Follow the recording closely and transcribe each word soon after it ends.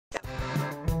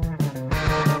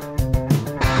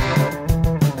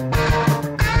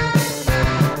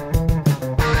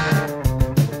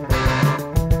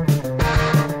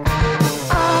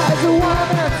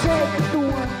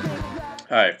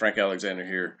Hi, Frank Alexander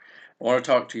here. I want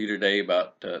to talk to you today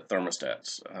about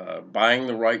thermostats, buying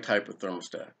the right type of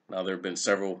thermostat. Now, there have been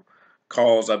several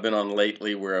calls I've been on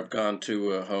lately where I've gone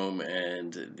to a home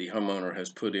and the homeowner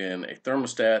has put in a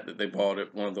thermostat that they bought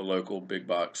at one of the local big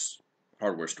box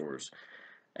hardware stores.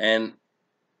 And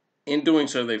in doing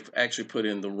so, they've actually put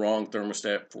in the wrong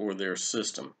thermostat for their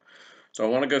system. So I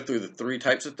want to go through the three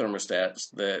types of thermostats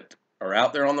that are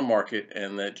out there on the market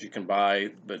and that you can buy,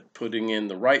 but putting in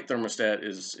the right thermostat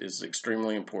is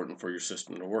extremely important for your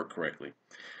system to work correctly.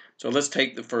 So let's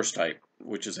take the first type,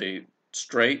 which is a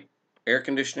straight air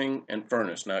conditioning and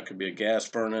furnace. Now it could be a gas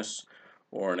furnace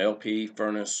or an LP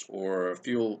furnace or a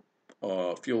fuel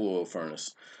oil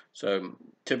furnace. So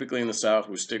typically in the South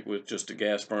we stick with just a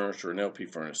gas furnace or an LP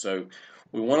furnace. So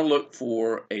we want to look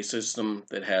for a system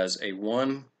that has a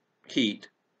one heat,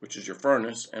 which is your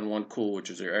furnace, and one cool, which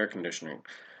is your air conditioning.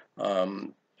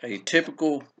 A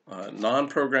typical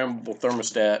non-programmable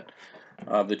thermostat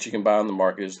that you can buy on the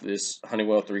market is this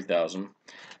Honeywell 3000,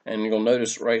 and you'll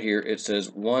notice right here it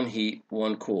says one heat,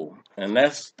 one cool, and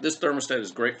this thermostat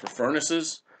is great for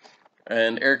furnaces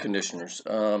and air conditioners.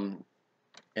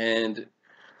 And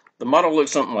the model looks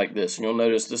something like this, and you'll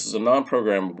notice this is a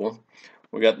non-programmable.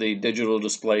 We got the digital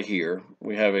display here.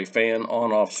 We have a fan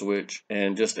on-off switch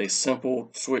and just a simple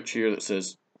switch here that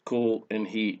says cool and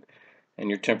heat, and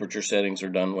your temperature settings are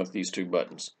done with these two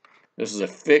buttons. This is a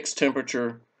fixed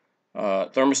temperature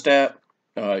thermostat.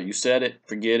 You set it,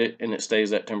 forget it, and it stays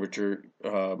that temperature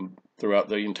throughout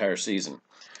the entire season.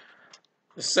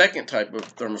 The second type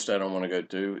of thermostat I want to go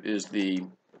to is the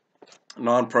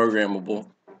non-programmable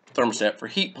thermostat for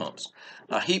heat pumps.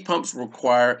 Heat pumps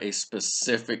require a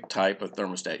specific type of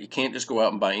thermostat. You can't just go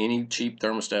out and buy any cheap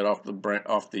thermostat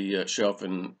off the shelf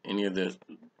in any of the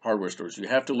hardware stores. You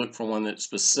have to look for one that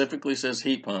specifically says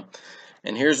heat pump.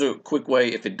 And here's a quick way: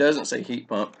 if it doesn't say heat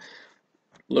pump,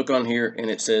 look on here and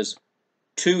it says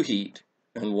 2 heat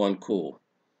and 1 cool.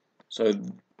 So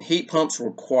heat pumps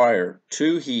require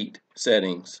 2 heat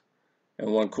settings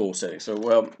and 1 cool setting. So,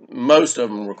 well, most of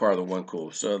them require the 1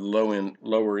 cool. So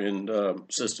lower end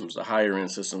systems, the higher end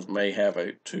systems may have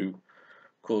a 2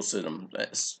 cool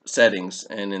settings,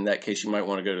 and in that case you might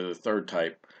want to go to the third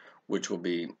type, which will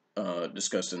be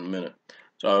discussed in a minute.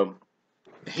 So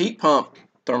heat pump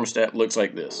thermostat looks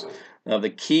like this. Now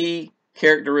the key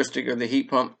characteristic of the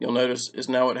heat pump, you'll notice, is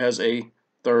now it has a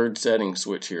third setting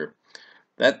switch here.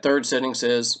 That third setting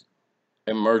says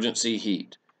emergency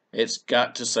heat. It's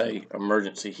got to say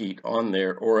emergency heat on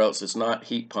there, or else it's not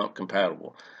heat pump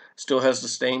compatible. Still has the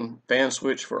same fan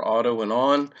switch for auto and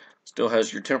on, still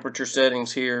has your temperature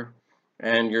settings here,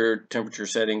 and your temperature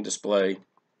setting display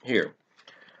here.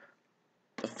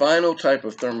 The final type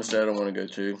of thermostat I want to go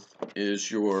to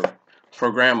is your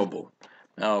programmable.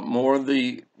 Now, more of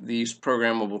these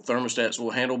programmable thermostats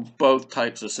will handle both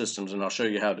types of systems, and I'll show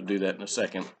you how to do that in a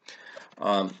second.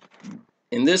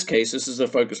 In this case, this is a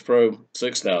Focus Pro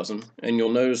 6000, and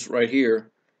you'll notice right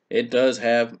here it does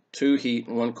have 2 heat,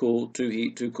 1 cool, 2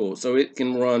 heat, 2 cool. So it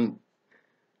can run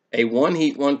a 1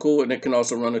 heat, 1 cool, and it can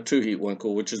also run a 2 heat, 1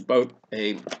 cool, which is both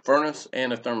a furnace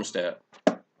and a thermostat.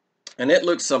 And it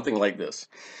looks something like this.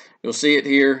 You'll see it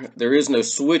here. There is no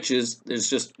switches. There's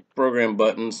just program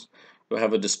buttons. You'll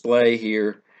have a display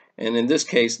here, and in this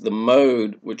case, the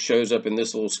mode, which shows up in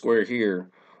this little square here,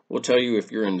 will tell you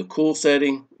if you're in the cool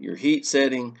setting, your heat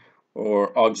setting,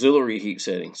 or auxiliary heat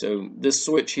setting. So this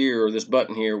switch here, or this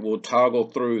button here, will toggle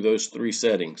through those 3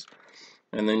 settings.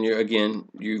 And then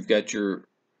you've got your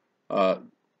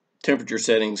temperature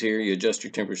settings here. You adjust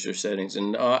your temperature settings.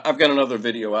 And I've got another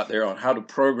video out there on how to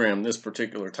program this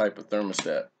particular type of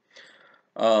thermostat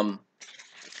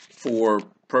for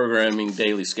programming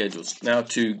daily schedules. Now,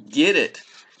 to get it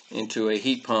into a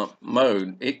heat pump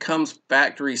mode, it comes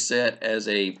factory set as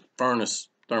a furnace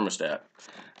thermostat.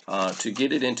 To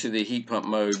get it into the heat pump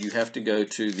mode, you have to go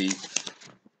to the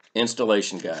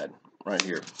installation guide right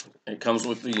here. It comes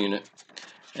with the unit,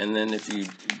 and then if you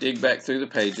dig back through the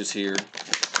pages here,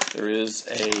 there is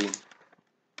a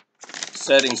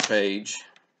settings page.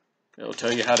 It'll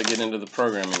tell you how to get into the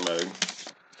programming mode.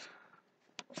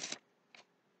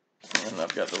 And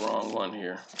I've got the wrong one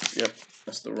here. Yep,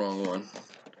 that's the wrong one.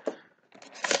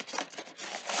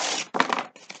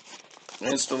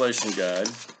 Installation guide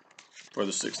for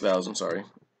the 6000, sorry.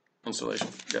 Installation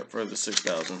guide for the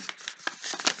 6000.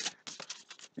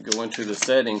 You go into the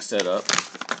settings setup.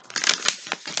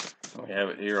 We have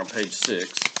it here on page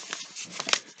 6.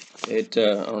 I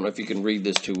don't know if you can read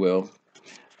this too well,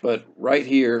 but right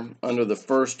here under the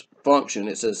first function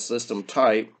it says system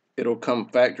type. It'll come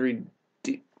factory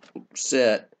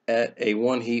set at a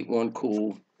 1 heat, 1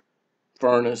 cool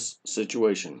furnace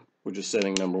situation. which is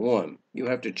setting number 1. You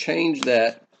have to change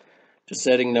that to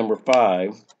setting number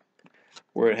 5,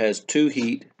 where it has 2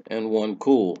 heat and 1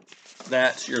 cool.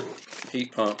 That's your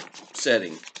heat pump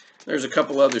setting. There's a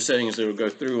couple other settings that will go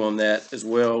through on that as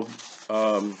well.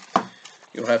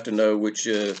 You'll have to know which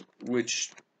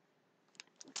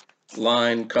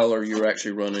line color you're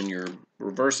actually running your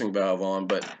reversing valve on,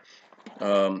 but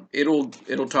it'll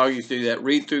talk you through that.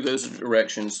 Read through those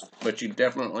directions, but you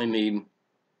definitely need,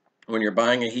 when you're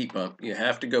buying a heat pump, you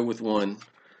have to go with one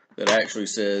that actually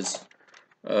says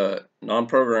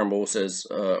non-programmable, says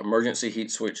emergency heat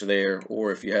switch there,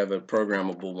 or if you have a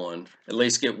programmable one, at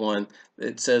least get one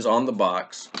that says on the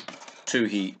box 2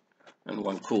 heat and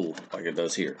 1 cool, like it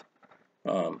does here,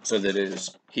 so that it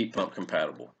is heat pump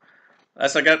compatible.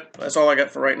 That's all I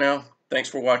got for right now. Thanks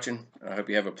for watching. I hope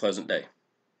you have a pleasant day.